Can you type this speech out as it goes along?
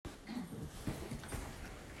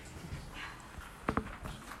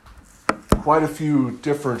quite a few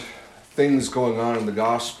different things going on in the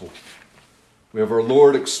gospel. We have our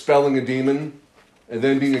Lord expelling a demon and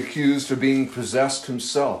then being accused of being possessed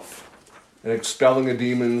himself and expelling the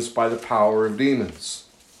demons by the power of demons.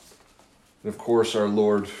 And of course, our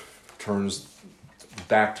Lord turns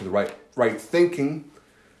back to the right thinking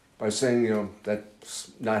by saying,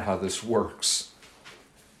 that's not how this works.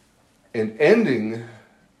 And ending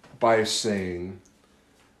by saying,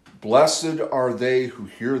 blessed are they who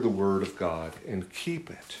hear the word of God and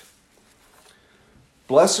keep it.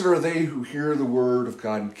 Blessed are they who hear the word of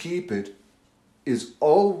God and keep it is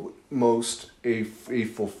almost a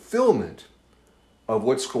fulfillment of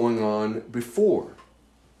what's going on before.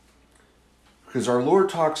 Because our Lord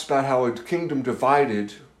talks about how a kingdom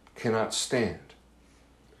divided cannot stand.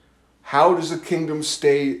 How does a kingdom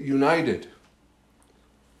stay united?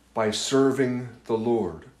 By serving the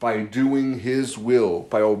Lord, by doing his will,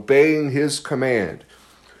 by obeying his command,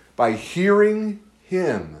 by hearing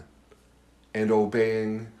him and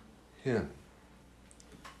obeying him.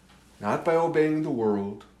 Not by obeying the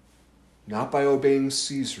world, not by obeying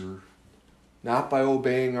Caesar, not by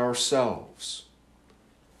obeying ourselves,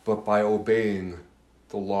 but by obeying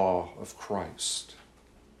the law of Christ.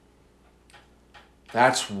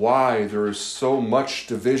 That's why there is so much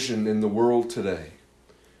division in the world today.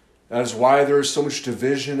 That is why there is so much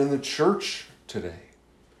division in the church today.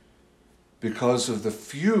 Because of the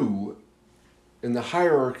few in the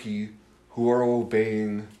hierarchy who are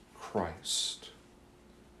obeying Christ.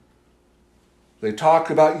 They talk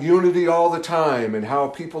about unity all the time and how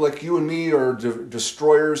people like you and me are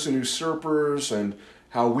destroyers and usurpers and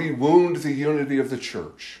how we wound the unity of the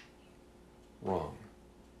church. Wrong.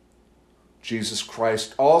 Jesus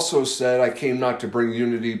Christ also said, I came not to bring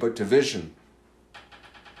unity but division.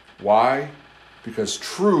 Why? Because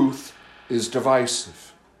truth is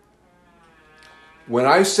divisive. When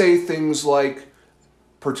I say things like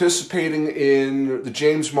participating in the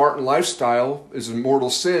James Martin lifestyle is a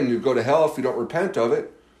mortal sin, you go to hell if you don't repent of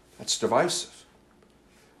it, that's divisive.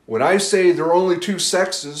 When I say there are only two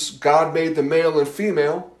sexes, God made them male and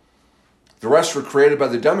female, the rest were created by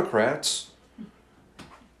the Democrats,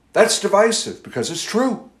 that's divisive because it's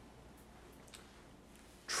true.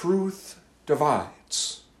 Truth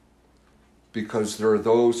divides. Because there are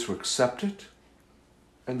those who accept it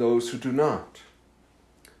and those who do not.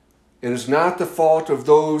 It is not the fault of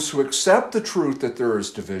those who accept the truth that there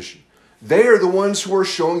is division. They are the ones who are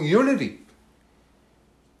showing unity.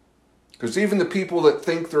 Because even the people that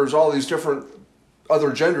think there's all these different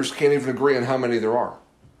other genders can't even agree on how many there are.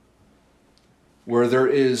 Where there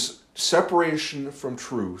is separation from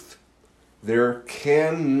truth, there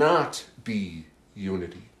cannot be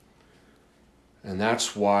unity. And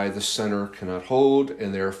that's why the center cannot hold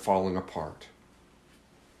and they're falling apart.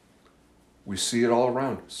 We see it all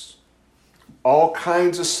around us. All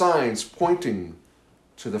kinds of signs pointing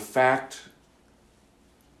to the fact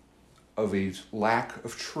of a lack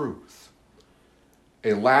of truth,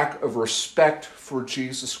 a lack of respect for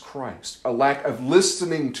Jesus Christ, a lack of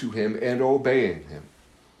listening to him and obeying him.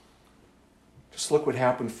 Just look what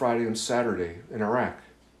happened Friday and Saturday in Iraq.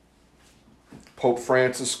 Pope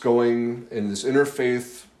Francis going in this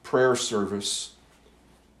interfaith prayer service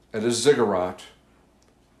at a ziggurat,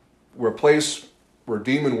 where a place where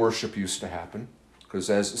demon worship used to happen, because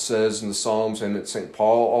as it says in the Psalms and at St.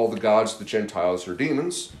 Paul, all the gods of the Gentiles are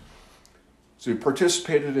demons. So he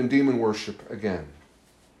participated in demon worship again.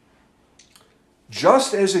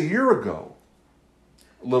 Just as a year ago,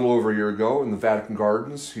 a little over a year ago, in the Vatican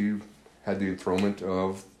Gardens, he had the enthronement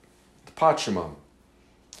of the Pachamama.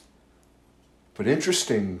 But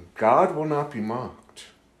interesting, God will not be mocked.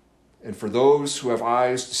 And for those who have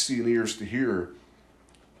eyes to see and ears to hear,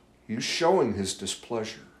 he's showing his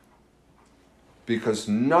displeasure. Because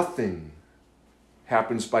nothing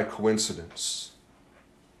happens by coincidence.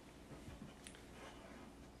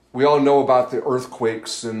 We all know about the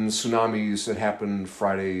earthquakes and tsunamis that happened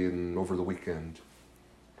Friday and over the weekend.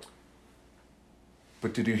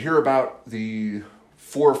 But did you hear about the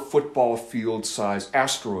 4 football field size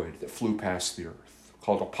asteroid that flew past the Earth,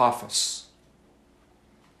 called Apophis?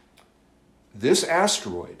 This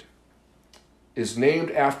asteroid is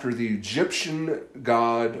named after the Egyptian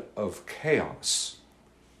god of chaos,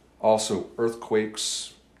 also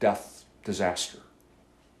earthquakes, death, disaster.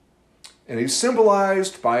 And he's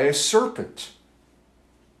symbolized by a serpent.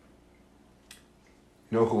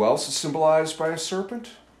 You know who else is symbolized by a serpent?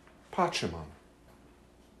 Pachamama.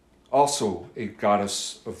 Also a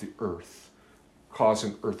goddess of the earth,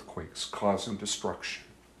 causing earthquakes, causing destruction.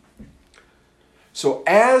 So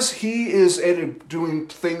as he is doing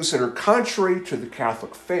things that are contrary to the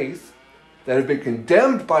Catholic faith, that have been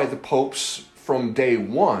condemned by the popes from day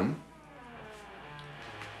one,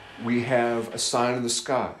 we have a sign in the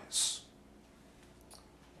skies.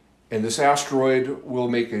 And this asteroid will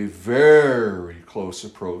make a very close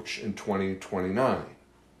approach in 2029,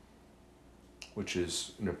 which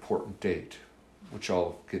is an important date, which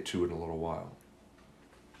I'll get to in a little while.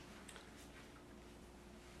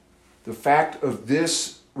 The fact of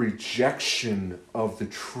this rejection of the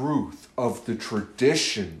truth, of the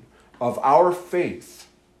tradition, of our faith,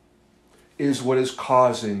 is what is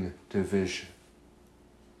causing division,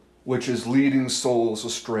 which is leading souls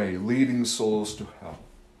astray, leading souls to hell.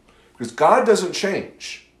 Because God doesn't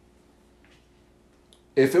change.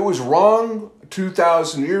 If it was wrong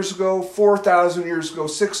 2,000 years ago, 4,000 years ago,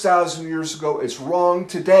 6,000 years ago, it's wrong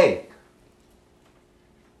today.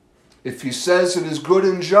 If he says it is good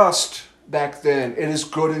and just back then, it is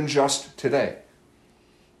good and just today.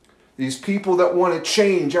 These people that want to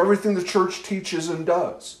change everything the church teaches and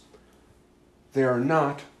does, they are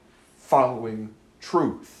not following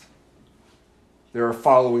truth. They are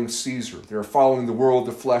following Caesar. They are following the world,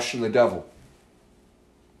 the flesh, and the devil.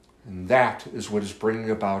 And that is what is bringing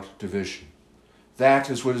about division. That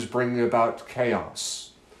is what is bringing about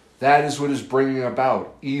chaos. That is what is bringing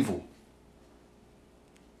about evil.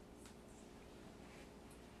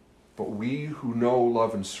 But we who know,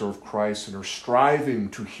 love, and serve Christ and are striving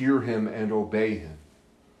to hear him and obey him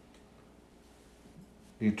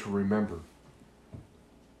need to remember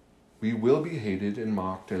we will be hated and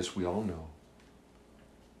mocked, as we all know.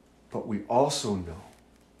 But we also know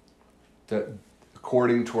that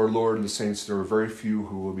according to our Lord and the saints, there are very few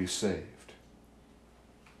who will be saved.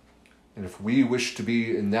 And if we wish to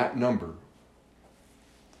be in that number,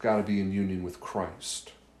 we've got to be in union with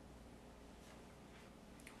Christ.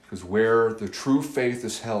 Because where the true faith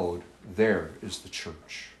is held, there is the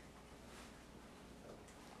church.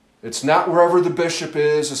 It's not wherever the bishop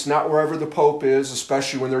is. It's not wherever the pope is,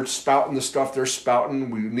 especially when they're spouting the stuff they're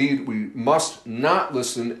spouting. We must not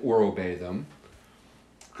listen or obey them.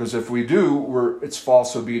 Because if we do, it's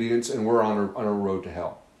false obedience and we're on a road to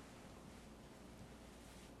hell.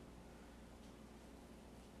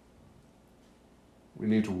 We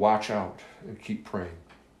need to watch out and keep praying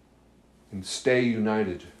and stay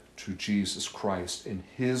united to Jesus Christ and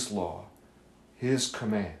his law, his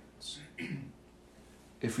commands.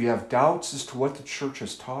 If we have doubts as to what the church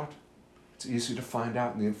has taught, it's easy to find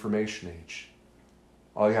out in the information age.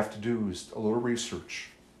 All you have to do is a little research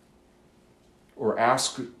or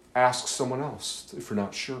ask someone else if you're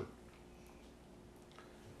not sure.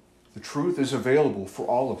 The truth is available for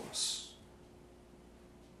all of us.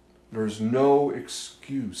 There is no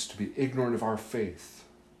excuse to be ignorant of our faith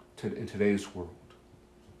in today's world.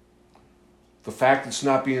 The fact that it's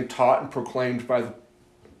not being taught and proclaimed by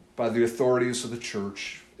the authorities of the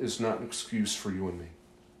church is not an excuse for you and me.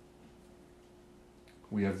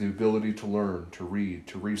 We have the ability to learn, to read,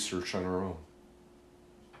 to research on our own.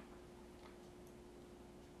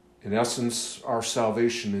 In essence, our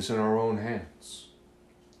salvation is in our own hands.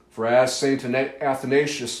 For as St.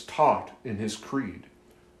 Athanasius taught in his creed,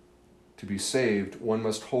 to be saved, one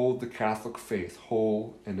must hold the Catholic faith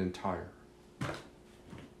whole and entire.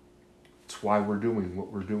 That's why we're doing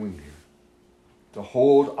what we're doing here. To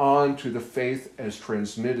hold on to the faith as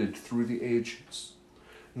transmitted through the ages.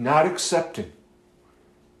 Not accepting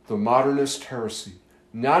the modernist heresy.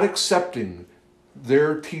 Not accepting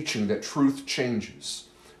their teaching that truth changes.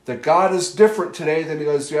 That God is different today than he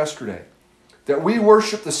was yesterday. That we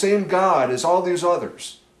worship the same God as all these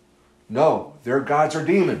others. No, their gods are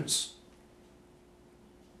demons.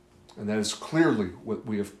 And that is clearly what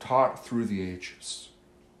we have taught through the ages.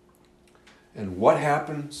 And what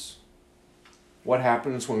happens? What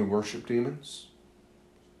happens when we worship demons?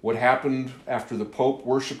 What happened after the Pope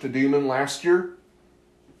worshipped a demon last year?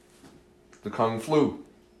 The Kung Flu.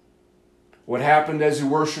 What happened as he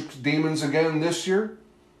worshipped demons again this year?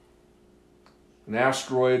 An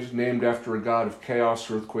asteroid named after a god of chaos,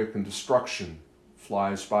 earthquake, and destruction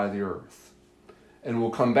flies by the earth and will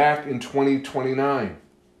come back in 2029.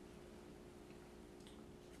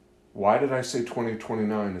 Why did I say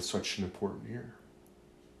 2029 is such an important year?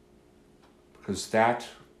 Because that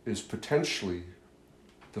is potentially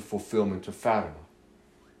the fulfillment of Fatima,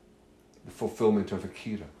 the fulfillment of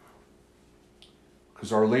Akita.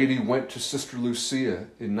 Because Our Lady went to Sister Lucia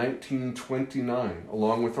in 1929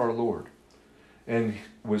 along with our Lord and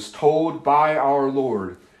was told by our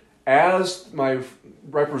Lord, as my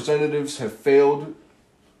representatives have failed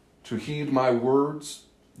to heed my words,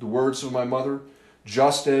 the words of my mother,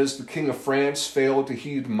 just as the King of France failed to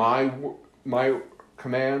heed my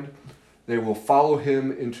command, they will follow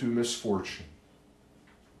him into misfortune.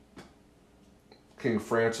 King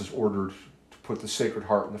Francis ordered to put the Sacred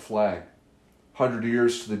Heart in the flag. 100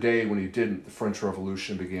 years to the day when he didn't, the French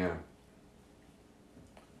Revolution began.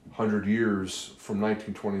 100 years from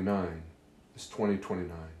 1929 is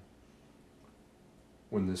 2029,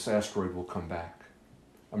 when this asteroid will come back.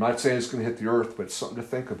 I'm not saying it's going to hit the earth, but it's something to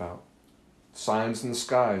think about. Signs in the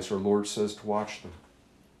skies, our Lord says to watch them.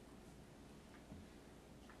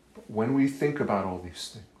 But when we think about all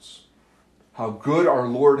these things, how good our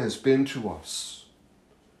Lord has been to us,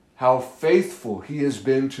 how faithful he has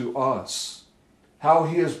been to us, how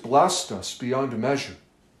he has blessed us beyond measure,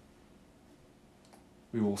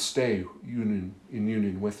 we will stay in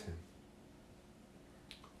union with him.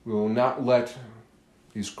 We will not let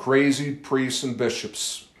these crazy priests and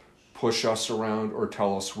bishops push us around or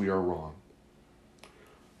tell us we are wrong.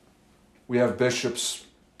 We have bishops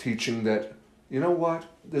teaching that, you know what,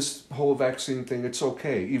 this whole vaccine thing, it's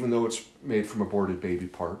okay, even though it's made from aborted baby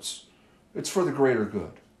parts. It's for the greater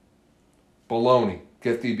good. Baloney.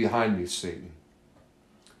 Get thee behind me, Satan.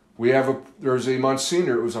 There's a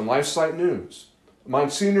Monsignor, it was on LifeSite News, a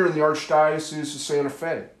Monsignor in the Archdiocese of Santa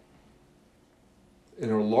Fe,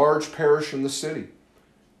 in a large parish in the city,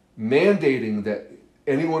 mandating that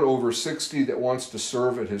anyone over 60 that wants to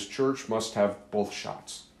serve at his church must have both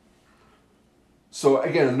shots. So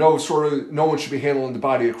again, no one should be handling the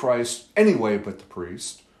body of Christ anyway but the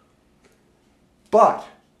priest. But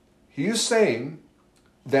he is saying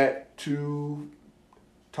that to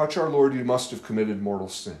touch our Lord, you must have committed mortal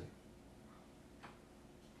sin.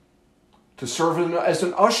 To serve as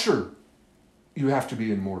an usher, you have to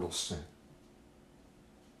be in mortal sin.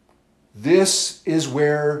 This is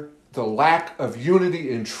where the lack of unity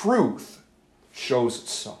in truth shows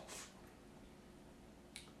itself.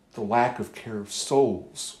 The lack of care of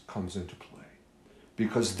souls comes into play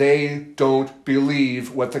because they don't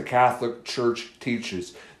believe what the Catholic Church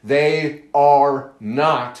teaches. They are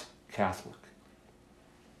not Catholic.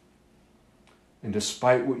 And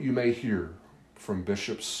despite what you may hear from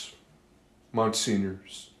bishops,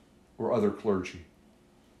 monsignors, or other clergy,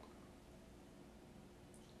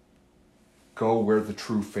 go where the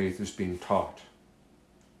true faith is being taught.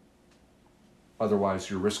 Otherwise,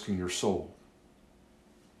 you're risking your soul.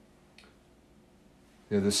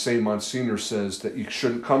 The same Monsignor says that you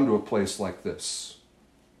shouldn't come to a place like this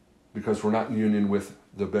because we're not in union with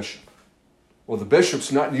the bishop. Well, the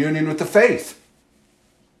bishop's not in union with the faith.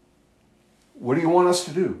 What do you want us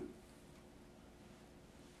to do?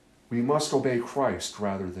 We must obey Christ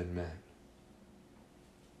rather than men.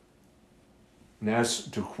 And as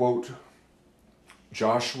to quote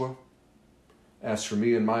Joshua, as for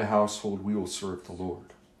me and my household, we will serve the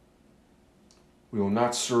Lord. We will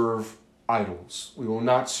not serve idols. We will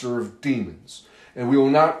not serve demons. And we will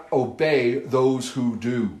not obey those who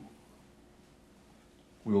do.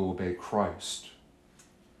 We will obey Christ.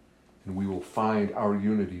 And we will find our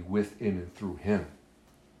unity within and through him.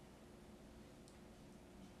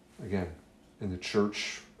 Again, in the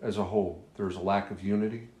church as a whole, there is a lack of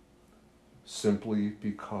unity simply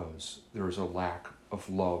because there is a lack of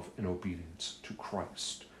love and obedience to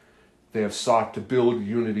Christ. They have sought to build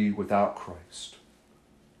unity without Christ.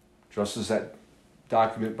 Just as that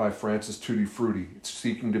document by Francis Tutti Frutti, it's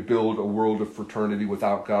seeking to build a world of fraternity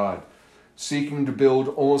without God, seeking to build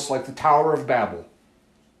almost like the Tower of Babel,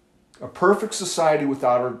 a perfect society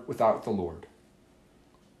without the Lord.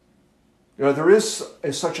 You know, there is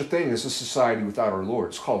such a thing as a society without our Lord.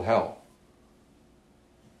 It's called hell.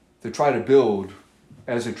 As they try to build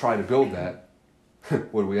that,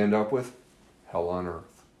 what do we end up with? Hell on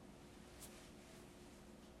earth.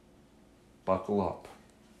 Buckle up.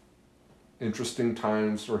 Interesting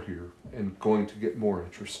times are here and going to get more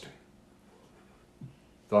interesting.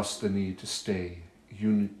 Thus the need to stay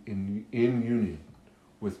in union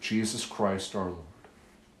with Jesus Christ our Lord.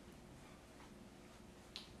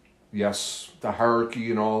 Yes, the hierarchy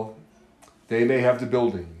and all, they may have the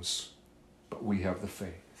buildings, but we have the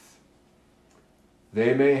faith.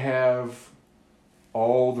 They may have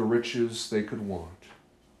all the riches they could want,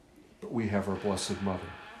 but we have our Blessed Mother.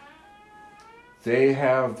 They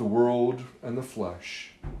have the world and the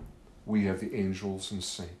flesh. We have the angels and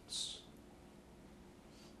saints.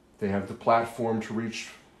 They have the platform to reach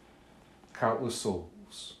countless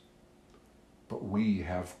souls. But we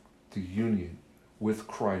have the union with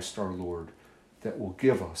Christ our Lord that will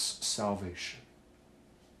give us salvation.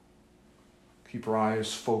 Keep our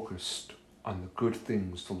eyes focused on the good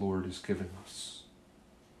things the Lord is giving us.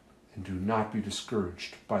 And do not be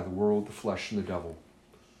discouraged by the world, the flesh, and the devil,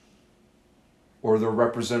 or their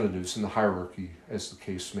representatives in the hierarchy, as the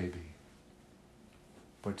case may be.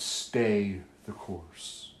 But stay the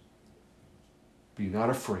course. Be not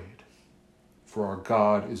afraid, For our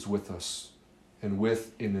God is with us, and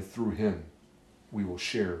with and through him we will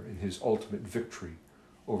share in his ultimate victory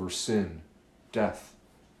over sin, death,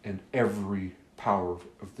 and every power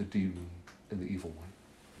of the demon and the evil one.